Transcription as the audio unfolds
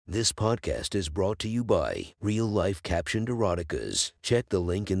This podcast is brought to you by Real Life Captioned Eroticas. Check the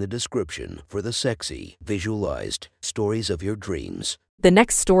link in the description for the sexy, visualized stories of your dreams. The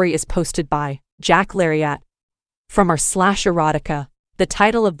next story is posted by Jack Lariat from our /erotica. The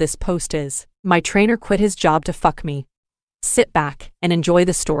title of this post is, "My trainer quit his job to fuck me." Sit back and enjoy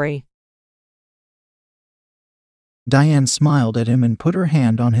the story. Diane smiled at him and put her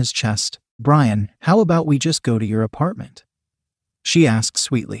hand on his chest. "Brian, how about we just go to your apartment?" She asked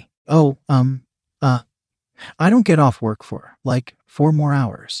sweetly. I don't get off work for, 4 more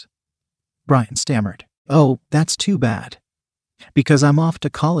hours." Brian stammered. "Oh, that's too bad. Because I'm off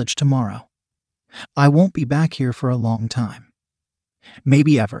to college tomorrow. I won't be back here for a long time.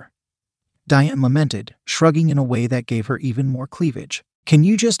 Maybe ever." Diane lamented, shrugging in a way that gave her even more cleavage. "Can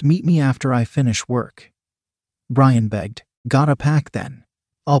you just meet me after I finish work?" Brian begged. "Gotta pack then.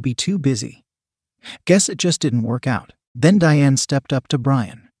 I'll be too busy." Guess it just didn't work out. Then Diane stepped up to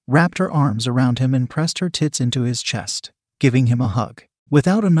Brian, wrapped her arms around him and pressed her tits into his chest, giving him a hug.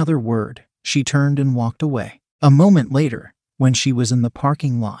 Without another word, she turned and walked away. A moment later, when she was in the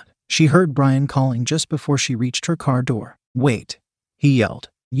parking lot, she heard Brian calling just before she reached her car door. "Wait," he yelled.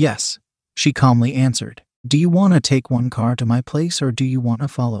 "Yes," she calmly answered. "Do you want to take one car to my place or do you want to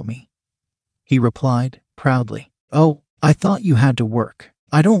follow me?" He replied, proudly. "Oh, I thought you had to work.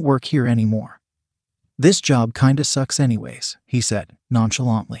 I don't work here anymore." "This job kinda sucks anyways," he said,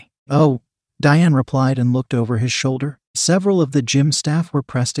 nonchalantly. "Oh," Diane replied and looked over his shoulder. Several of the gym staff were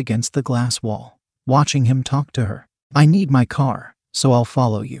pressed against the glass wall, watching him talk to her. "I need my car, so I'll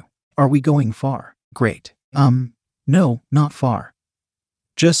follow you." "Are we going far?" "Great. No, not far.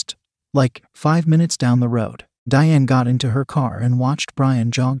 Just, 5 minutes down the road." Diane got into her car and watched Brian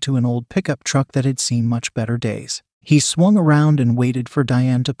jog to an old pickup truck that had seen much better days. He swung around and waited for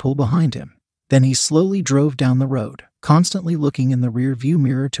Diane to pull behind him. Then he slowly drove down the road, constantly looking in the rear-view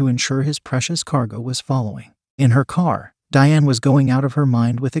mirror to ensure his precious cargo was following. In her car, Diane was going out of her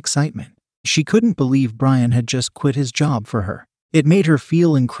mind with excitement. She couldn't believe Brian had just quit his job for her. It made her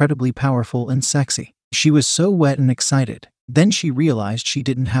feel incredibly powerful and sexy. She was so wet and excited. Then she realized she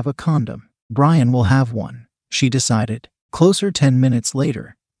didn't have a condom. Brian will have one, she decided. Closer 10 minutes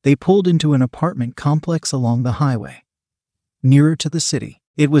later, they pulled into an apartment complex along the highway, nearer to the city.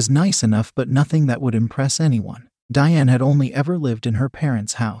 It was nice enough but nothing that would impress anyone. Diane had only ever lived in her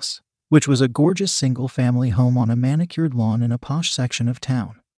parents' house, which was a gorgeous single-family home on a manicured lawn in a posh section of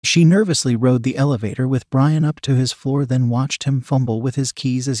town. She nervously rode the elevator with Brian up to his floor, then watched him fumble with his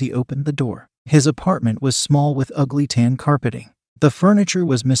keys as he opened the door. His apartment was small with ugly tan carpeting. The furniture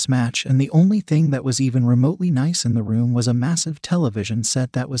was mismatched, and the only thing that was even remotely nice in the room was a massive television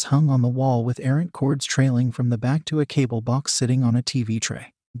set that was hung on the wall with errant cords trailing from the back to a cable box sitting on a TV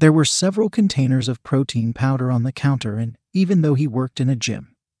tray. There were several containers of protein powder on the counter, and even though he worked in a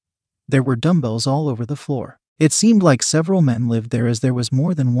gym, there were dumbbells all over the floor. It seemed like several men lived there, as there was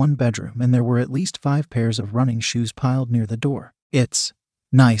more than one bedroom and there were at least 5 pairs of running shoes piled near the door. "It's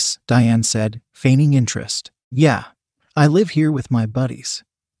nice," Diane said, feigning interest. "Yeah. I live here with my buddies."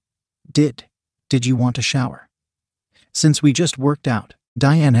 Did you want to shower?" Since we just worked out,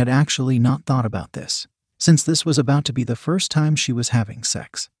 Diane had actually not thought about this, since this was about to be the first time she was having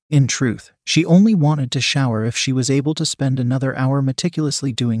sex. In truth, she only wanted to shower if she was able to spend another hour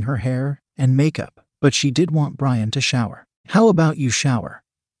meticulously doing her hair and makeup, but she did want Brian to shower. "How about you shower?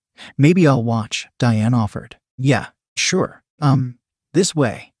 Maybe I'll watch," Diane offered. "Yeah, sure. This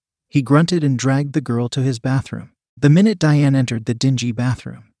way." He grunted and dragged the girl to his bathroom. The minute Diane entered the dingy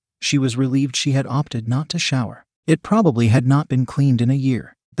bathroom, she was relieved she had opted not to shower. It probably had not been cleaned in a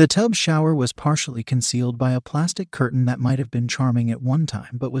year. The tub shower was partially concealed by a plastic curtain that might have been charming at one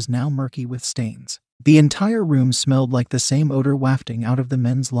time but was now murky with stains. The entire room smelled like the same odor wafting out of the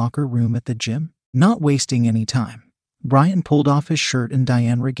men's locker room at the gym. Not wasting any time, Brian pulled off his shirt and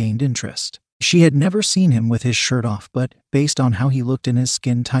Diane regained interest. She had never seen him with his shirt off, but, based on how he looked in his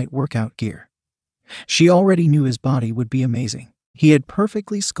skin-tight workout gear, she already knew his body would be amazing. He had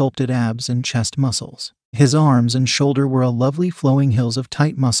perfectly sculpted abs and chest muscles. His arms and shoulder were a lovely flowing hills of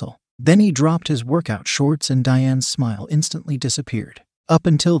tight muscle. Then he dropped his workout shorts and Diane's smile instantly disappeared. Up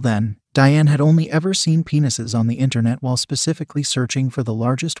until then, Diane had only ever seen penises on the internet while specifically searching for the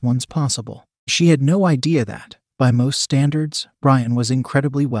largest ones possible. She had no idea that, by most standards, Brian was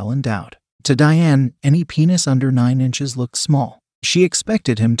incredibly well endowed. To Diane, any penis under 9 inches looked small. She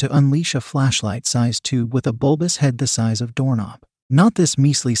expected him to unleash a flashlight-sized tube with a bulbous head the size of doorknob. Not this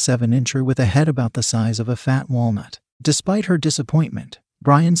measly 7-incher with a head about the size of a fat walnut. Despite her disappointment,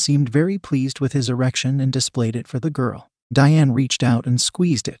 Brian seemed very pleased with his erection and displayed it for the girl. Diane reached out and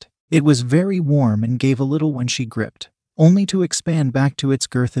squeezed it. It was very warm and gave a little when she gripped, only to expand back to its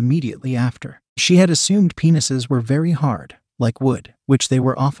girth immediately after. She had assumed penises were very hard, like wood, which they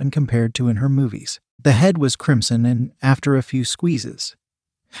were often compared to in her movies. The head was crimson and, after a few squeezes,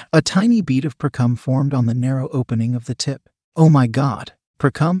 a tiny bead of precum formed on the narrow opening of the tip. "Oh my God,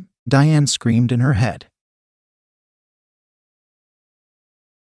 precum!" Diane screamed in her head.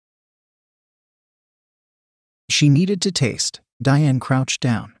 She needed to taste. Diane crouched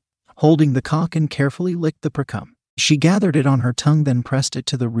down, holding the cock, and carefully licked the precum. She gathered it on her tongue, then pressed it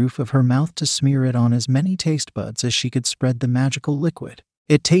to the roof of her mouth to smear it on as many taste buds as she could spread the magical liquid.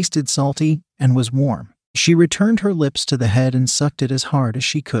 It tasted salty and was warm. She returned her lips to the head and sucked it as hard as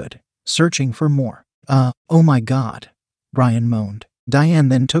she could, searching for more. Oh my God," Brian moaned. Diane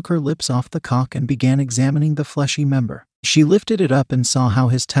then took her lips off the cock and began examining the fleshy member. She lifted it up and saw how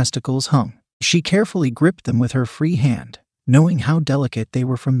his testicles hung. She carefully gripped them with her free hand, knowing how delicate they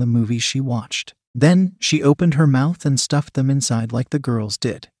were from the movies she watched. Then, she opened her mouth and stuffed them inside like the girls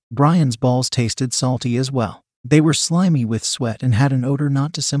did. Brian's balls tasted salty as well. They were slimy with sweat and had an odor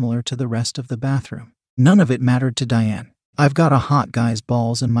not dissimilar to the rest of the bathroom. None of it mattered to Diane. "I've got a hot guy's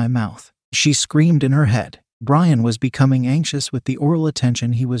balls in my mouth," she screamed in her head. Brian was becoming anxious with the oral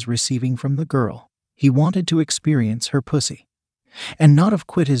attention he was receiving from the girl. He wanted to experience her pussy, and not have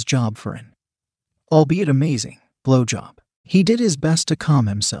quit his job for an, albeit amazing, blowjob. He did his best to calm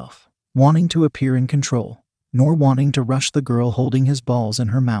himself, wanting to appear in control, nor wanting to rush the girl holding his balls in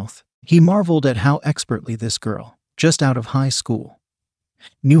her mouth. He marveled at how expertly this girl, just out of high school,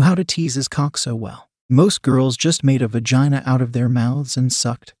 knew how to tease his cock so well. Most girls just made a vagina out of their mouths and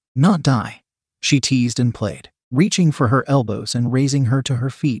sucked, not die. She teased and played, reaching for her elbows and raising her to her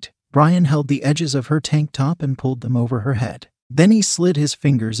feet. Brian held the edges of her tank top and pulled them over her head. Then he slid his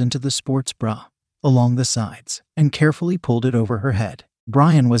fingers into the sports bra, along the sides, and carefully pulled it over her head.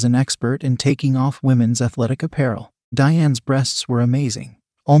 Brian was an expert in taking off women's athletic apparel. Diane's breasts were amazing,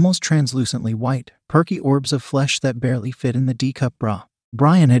 almost translucently white, perky orbs of flesh that barely fit in the D-cup bra.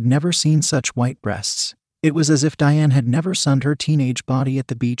 Brian had never seen such white breasts. It was as if Diane had never sunned her teenage body at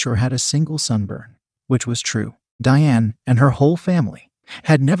the beach or had a single sunburn, which was true. Diane, and her whole family,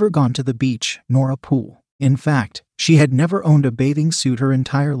 had never gone to the beach nor a pool. In fact, she had never owned a bathing suit her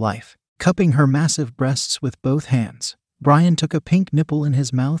entire life. Cupping her massive breasts with both hands, Brian took a pink nipple in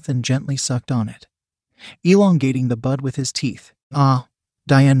his mouth and gently sucked on it, elongating the bud with his teeth. "Ah,"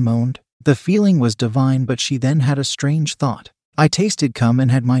 Diane moaned. The feeling was divine, but she then had a strange thought. "I tasted cum and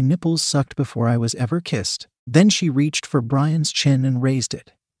had my nipples sucked before I was ever kissed." Then she reached for Brian's chin and raised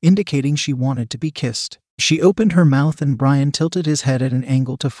it, indicating she wanted to be kissed. She opened her mouth and Brian tilted his head at an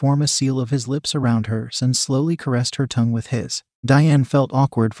angle to form a seal of his lips around hers and slowly caressed her tongue with his. Diane felt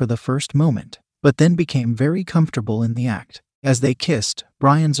awkward for the first moment, but then became very comfortable in the act. As they kissed,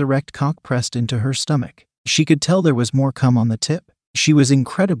 Brian's erect cock pressed into her stomach. She could tell there was more cum on the tip. She was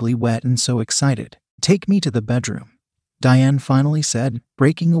incredibly wet and so excited. "Take me to the bedroom," Diane finally said,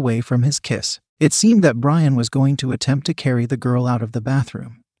 breaking away from his kiss. It seemed that Brian was going to attempt to carry the girl out of the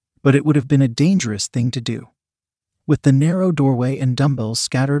bathroom, but it would have been a dangerous thing to do. With the narrow doorway and dumbbells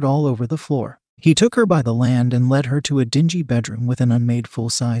scattered all over the floor, he took her by the hand and led her to a dingy bedroom with an unmade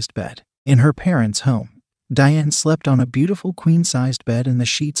full-sized bed. In her parents' home, Diane slept on a beautiful queen-sized bed and the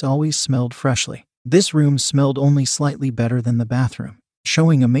sheets always smelled freshly. This room smelled only slightly better than the bathroom.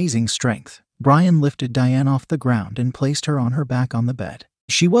 Showing amazing strength, Brian lifted Diane off the ground and placed her on her back on the bed.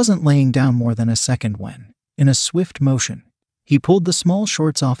 She wasn't laying down more than a second when, in a swift motion, he pulled the small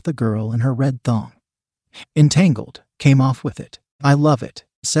shorts off the girl and her red thong, entangled, came off with it. "I love it,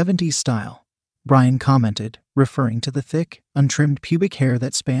 70s style," Brian commented, referring to the thick, untrimmed pubic hair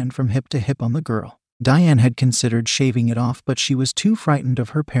that spanned from hip to hip on the girl. Diane had considered shaving it off, but she was too frightened of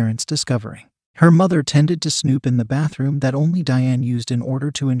her parents discovering. Her mother tended to snoop in the bathroom that only Diane used in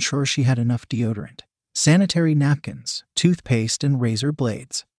order to ensure she had enough deodorant, sanitary napkins, toothpaste, and razor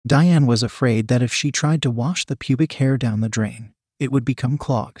blades. Diane was afraid that if she tried to wash the pubic hair down the drain, it would become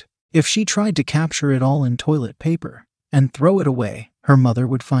clogged. If she tried to capture it all in toilet paper and throw it away, her mother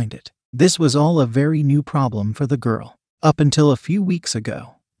would find it. This was all a very new problem for the girl. Up until a few weeks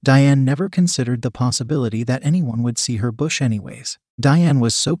ago, Diane never considered the possibility that anyone would see her bush anyways. Diane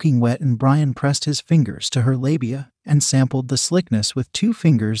was soaking wet and Brian pressed his fingers to her labia and sampled the slickness with 2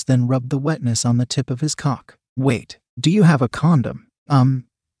 fingers, then rubbed the wetness on the tip of his cock. "Wait, do you have a condom?"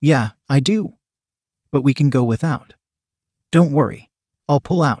 Yeah, I do. But we can go without." "Don't worry, I'll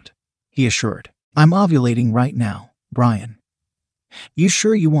pull out," he assured. "I'm ovulating right now, Brian." "You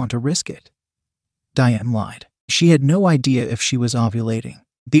sure you want to risk it?" Diane lied. She had no idea if she was ovulating.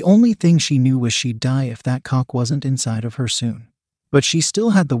 The only thing she knew was she'd die if that cock wasn't inside of her soon. But she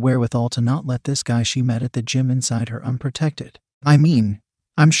still had the wherewithal to not let this guy she met at the gym inside her unprotected. I mean,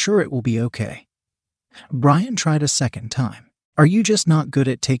 I'm sure it will be okay. Brian tried a second time. Are you just not good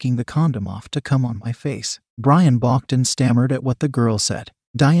at taking the condom off to come on my face? Brian balked and stammered at what the girl said.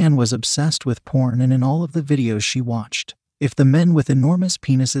 Diane was obsessed with porn, and in all of the videos she watched, if the men with enormous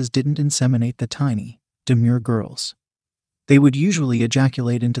penises didn't inseminate the tiny, demure girls, they would usually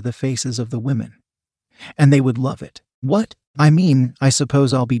ejaculate into the faces of the women. And they would love it. What? I mean, I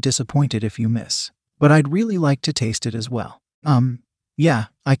suppose I'll be disappointed if you miss. But I'd really like to taste it as well. Yeah,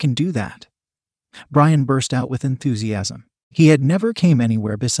 I can do that. Brian burst out with enthusiasm. He had never came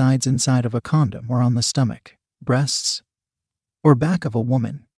anywhere besides inside of a condom or on the stomach, breasts, or back of a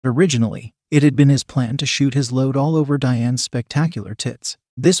woman. Originally, it had been his plan to shoot his load all over Diane's spectacular tits.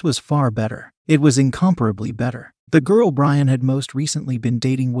 This was far better. It was incomparably better. The girl Brian had most recently been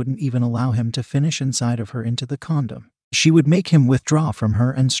dating wouldn't even allow him to finish inside of her into the condom. She would make him withdraw from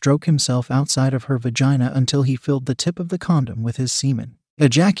her and stroke himself outside of her vagina until he filled the tip of the condom with his semen.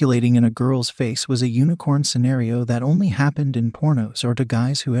 Ejaculating in a girl's face was a unicorn scenario that only happened in pornos or to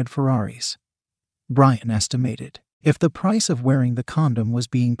guys who had Ferraris. Brian estimated. If the price of wearing the condom was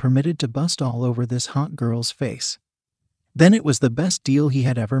being permitted to bust all over this hot girl's face, then it was the best deal he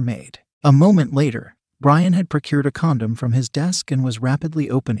had ever made. A moment later, Brian had procured a condom from his desk and was rapidly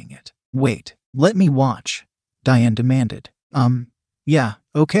opening it. Wait, let me watch, Diane demanded. Yeah,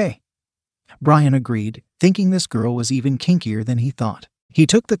 okay. Brian agreed, thinking this girl was even kinkier than he thought. He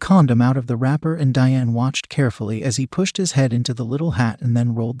took the condom out of the wrapper and Diane watched carefully as he pushed his head into the little hat and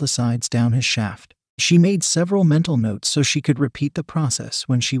then rolled the sides down his shaft. She made several mental notes so she could repeat the process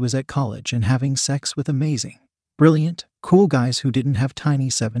when she was at college and having sex with amazing, brilliant, cool guys who didn't have tiny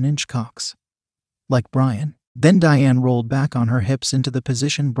 7-inch cocks. Like Brian. Then Diane rolled back on her hips into the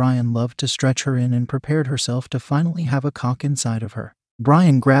position Brian loved to stretch her in and prepared herself to finally have a cock inside of her.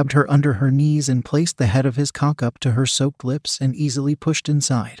 Brian grabbed her under her knees and placed the head of his cock up to her soaked lips and easily pushed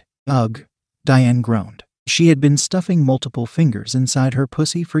inside. Ugh, Diane groaned. She had been stuffing multiple fingers inside her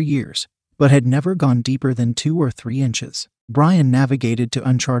pussy for years, but had never gone deeper than 2 or 3 inches. Brian navigated to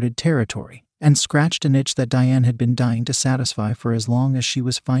uncharted territory and scratched an itch that Diane had been dying to satisfy for as long as she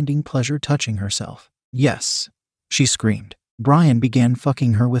was finding pleasure touching herself. Yes, she screamed. Brian began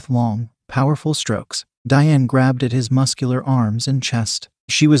fucking her with long, powerful strokes. Diane grabbed at his muscular arms and chest.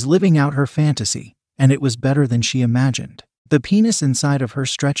 She was living out her fantasy, and it was better than she imagined. The penis inside of her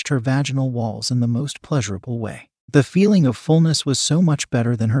stretched her vaginal walls in the most pleasurable way. The feeling of fullness was so much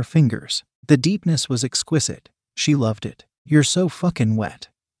better than her fingers. The deepness was exquisite. She loved it. You're so fucking wet,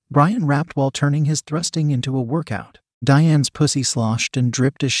 Brian rapped while turning his thrusting into a workout. Diane's pussy sloshed and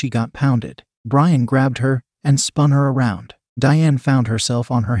dripped as she got pounded. Brian grabbed her and spun her around. Diane found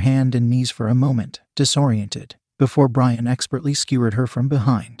herself on her hand and knees for a moment, disoriented, before Brian expertly skewered her from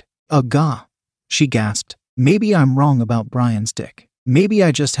behind. Gah, she gasped. Maybe I'm wrong about Brian's dick. Maybe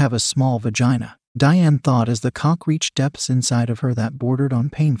I just have a small vagina, Diane thought as the cock reached depths inside of her that bordered on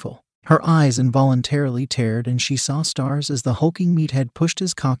painful. Her eyes involuntarily teared and she saw stars as the hulking meathead pushed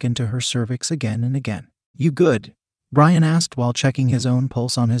his cock into her cervix again and again. You good? Brian asked while checking his own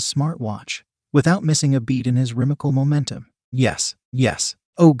pulse on his smartwatch, without missing a beat in his rhythmical momentum. Yes.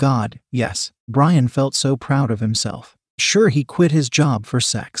 Oh God, yes. Brian felt so proud of himself. Sure, he quit his job for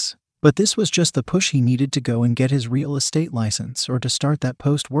sex, but this was just the push he needed to go and get his real estate license or to start that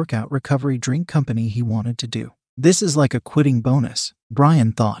post-workout recovery drink company he wanted to do. This is like a quitting bonus,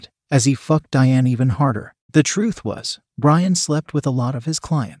 Brian thought, as he fucked Diane even harder. The truth was, Brian slept with a lot of his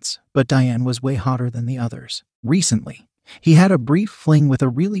clients, but Diane was way hotter than the others. Recently, he had a brief fling with a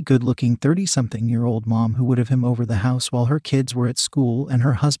really good-looking 30-something-year-old mom who would have him over the house while her kids were at school and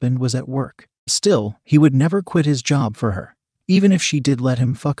her husband was at work. Still, he would never quit his job for her, even if she did let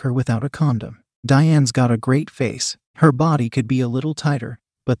him fuck her without a condom. Diane's got a great face. Her body could be a little tighter,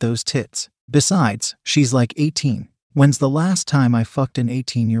 but those tits. Besides, she's like 18. When's the last time I fucked an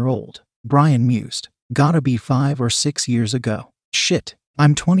 18-year-old? Brian mused. Gotta be 5 or 6 years ago. Shit,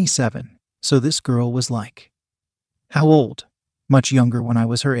 I'm 27, so this girl was like... How old? Much younger when I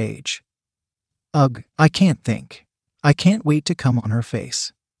was her age. Ugh, I can't think. I can't wait to come on her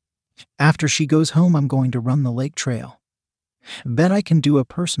face. After she goes home, I'm going to run the lake trail. Bet I can do a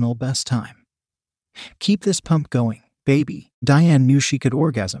personal best time. Keep this pump going, baby. Diane knew she could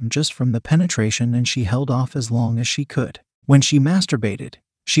orgasm just from the penetration and she held off as long as she could. When she masturbated,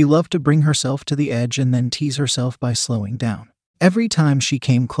 she loved to bring herself to the edge and then tease herself by slowing down. Every time she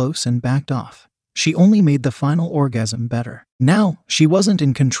came close and backed off, she only made the final orgasm better. Now, she wasn't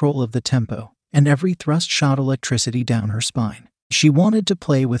in control of the tempo, and every thrust shot electricity down her spine. She wanted to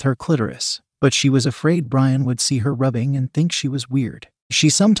play with her clitoris, but she was afraid Brian would see her rubbing and think she was weird. She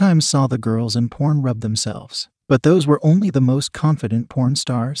sometimes saw the girls in porn rub themselves, but those were only the most confident porn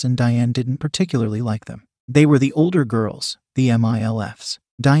stars and Diane didn't particularly like them. They were the older girls, the MILFs.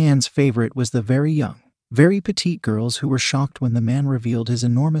 Diane's favorite was the very young, very petite girls who were shocked when the man revealed his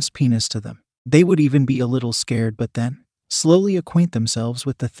enormous penis to them. They would even be a little scared but then slowly acquaint themselves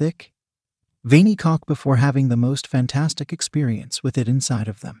with the thick, veiny cock before having the most fantastic experience with it inside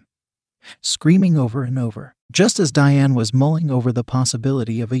of them, screaming over and over, just as Diane was mulling over the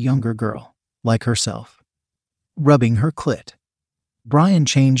possibility of a younger girl, like herself, rubbing her clit. Brian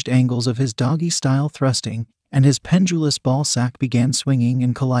changed angles of his doggy-style thrusting, and his pendulous ball sack began swinging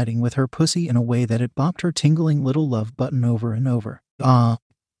and colliding with her pussy in a way that it bopped her tingling little love button over and over. "Ah!"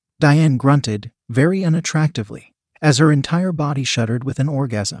 Diane grunted, very unattractively, as her entire body shuddered with an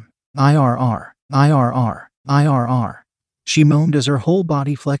orgasm. "IRR, IRR, IRR." She moaned as her whole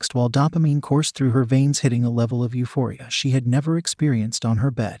body flexed while dopamine coursed through her veins, hitting a level of euphoria she had never experienced on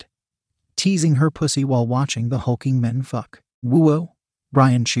her bed, teasing her pussy while watching the hulking men fuck. "Whoa!"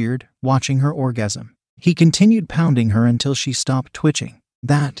 Brian cheered, watching her orgasm. He continued pounding her until she stopped twitching.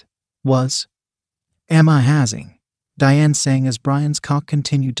 "That was amazing," Diane sang as Brian's cock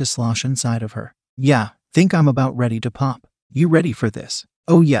continued to slosh inside of her. "Yeah, think I'm about ready to pop. You ready for this?"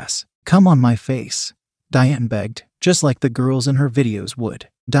 "Oh yes, come on my face," Diane begged, just like the girls in her videos would.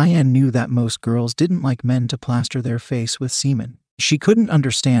 Diane knew that most girls didn't like men to plaster their face with semen. She couldn't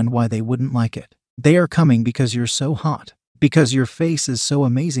understand why they wouldn't like it. "They are coming because you're so hot. Because your face is so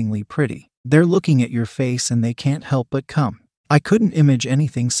amazingly pretty. They're looking at your face and they can't help but come. I couldn't image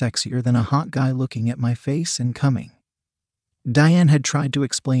anything sexier than a hot guy looking at my face and coming," Diane had tried to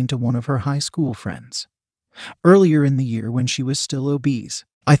explain to one of her high school friends earlier in the year when she was still obese.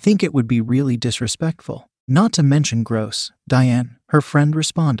 "I think it would be really disrespectful, not to mention gross, Diane," her friend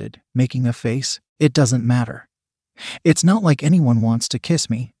responded, making a face. "It doesn't matter. It's not like anyone wants to kiss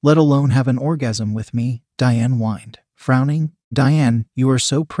me, let alone have an orgasm with me," Diane whined, frowning. "Diane, you are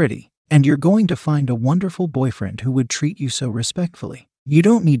so pretty, and you're going to find a wonderful boyfriend who would treat you so respectfully. You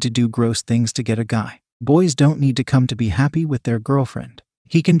don't need to do gross things to get a guy. Boys don't need to come to be happy with their girlfriend.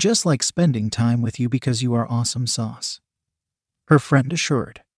 He can just like spending time with you because you are awesome sauce," her friend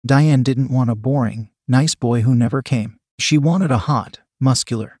assured. Diane didn't want a boring, nice boy who never came. She wanted a hot,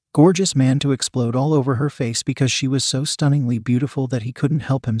 muscular, gorgeous man to explode all over her face because she was so stunningly beautiful that he couldn't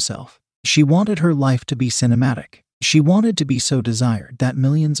help himself. She wanted her life to be cinematic. She wanted to be so desired that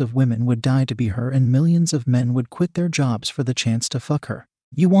millions of women would die to be her and millions of men would quit their jobs for the chance to fuck her.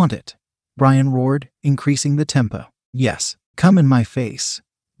 "You want it?" Brian roared, increasing the tempo. "Yes, come in my face,"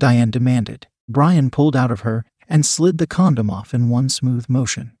 Diane demanded. Brian pulled out of her and slid the condom off in one smooth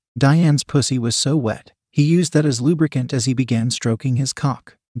motion. Diane's pussy was so wet, he used that as lubricant as he began stroking his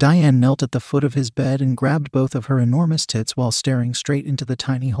cock. Diane knelt at the foot of his bed and grabbed both of her enormous tits while staring straight into the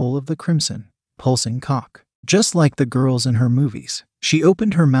tiny hole of the crimson, pulsing cock. Just like the girls in her movies, she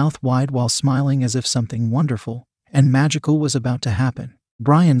opened her mouth wide while smiling as if something wonderful and magical was about to happen.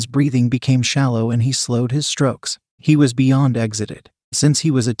 Brian's breathing became shallow and he slowed his strokes. He was beyond exited. Since he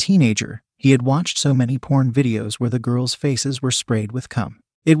was a teenager, he had watched so many porn videos where the girls' faces were sprayed with cum.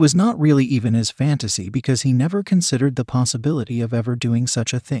 It was not really even his fantasy because he never considered the possibility of ever doing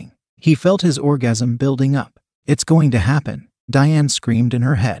such a thing. He felt his orgasm building up. "It's going to happen," Diane screamed in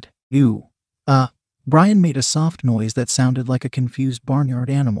her head. "Ew." Brian made a soft noise that sounded like a confused barnyard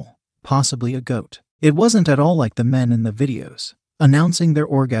animal, possibly a goat. It wasn't at all like the men in the videos, announcing their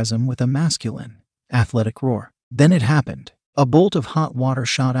orgasm with a masculine, athletic roar. Then it happened. A bolt of hot water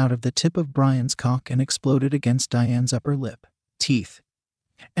shot out of the tip of Brian's cock and exploded against Diane's upper lip, teeth,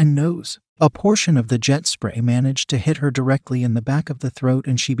 and nose. A portion of the jet spray managed to hit her directly in the back of the throat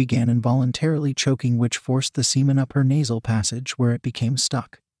and she began involuntarily choking, which forced the semen up her nasal passage where it became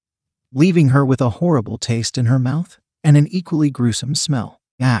stuck, leaving her with a horrible taste in her mouth and an equally gruesome smell.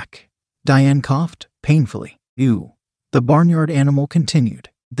 "Ack." Diane coughed painfully. "Ew." The barnyard animal continued.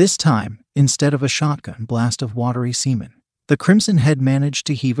 This time, instead of a shotgun blast of watery semen, the crimson head managed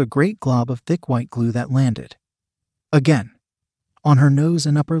to heave a great glob of thick white glue that landed again on her nose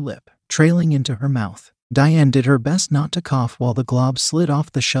and upper lip, trailing into her mouth. Diane did her best not to cough while the glob slid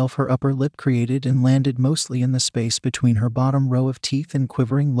off the shelf her upper lip created and landed mostly in the space between her bottom row of teeth and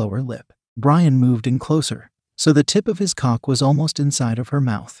quivering lower lip. Brian moved in closer, so the tip of his cock was almost inside of her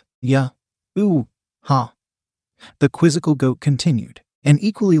mouth. "Yeah. Ooh. Ha." The quizzical goat continued. An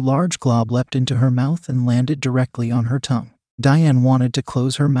equally large glob leapt into her mouth and landed directly on her tongue. Diane wanted to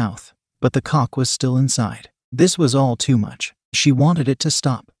close her mouth, but the cock was still inside. This was all too much. She wanted it to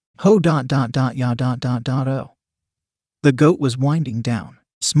stop. "Ho ... ya ... oh." The goat was winding down,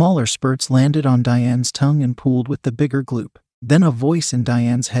 Smaller spurts landed on Diane's tongue and pooled with the bigger gloop. Then a voice in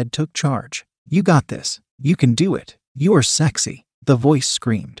Diane's head took charge. "You got this. You can do it. You're sexy," the voice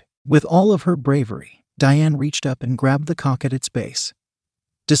screamed. With all of her bravery, Diane reached up and grabbed the cock at its base,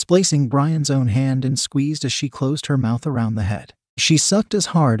 displacing Brian's own hand, and squeezed as she closed her mouth around the head. She sucked as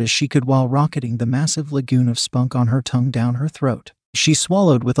hard as she could while rocketing the massive lagoon of spunk on her tongue down her throat. She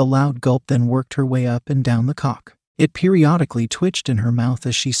swallowed with a loud gulp, then worked her way up and down the cock. It periodically twitched in her mouth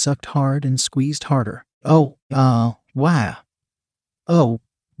as she sucked hard and squeezed harder. Wow. Oh,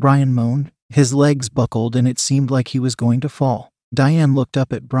 Brian moaned. His legs buckled and it seemed like he was going to fall. Diane looked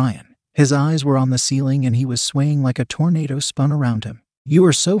up at Brian. His eyes were on the ceiling and he was swaying like a tornado spun around him. "You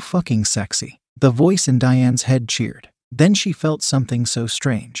are so fucking sexy," the voice in Diane's head cheered. Then she felt something so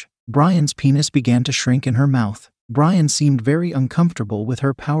strange. Brian's penis began to shrink in her mouth. Brian seemed very uncomfortable with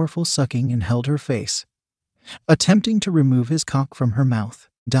her powerful sucking and held her face, attempting to remove his cock from her mouth.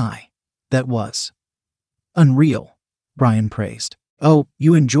 That was unreal," Brian praised. "Oh,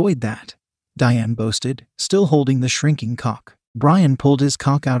 you enjoyed that," Diane boasted, still holding the shrinking cock. Brian pulled his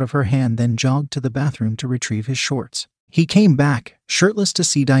cock out of her hand, then jogged to the bathroom to retrieve his shorts. He came back, shirtless, to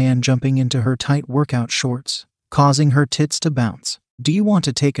see Diane jumping into her tight workout shorts, causing her tits to bounce. "Do you want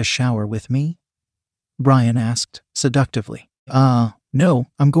to take a shower with me?" Brian asked, seductively. No,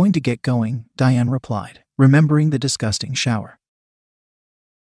 I'm going to get going," Diane replied, remembering the disgusting shower.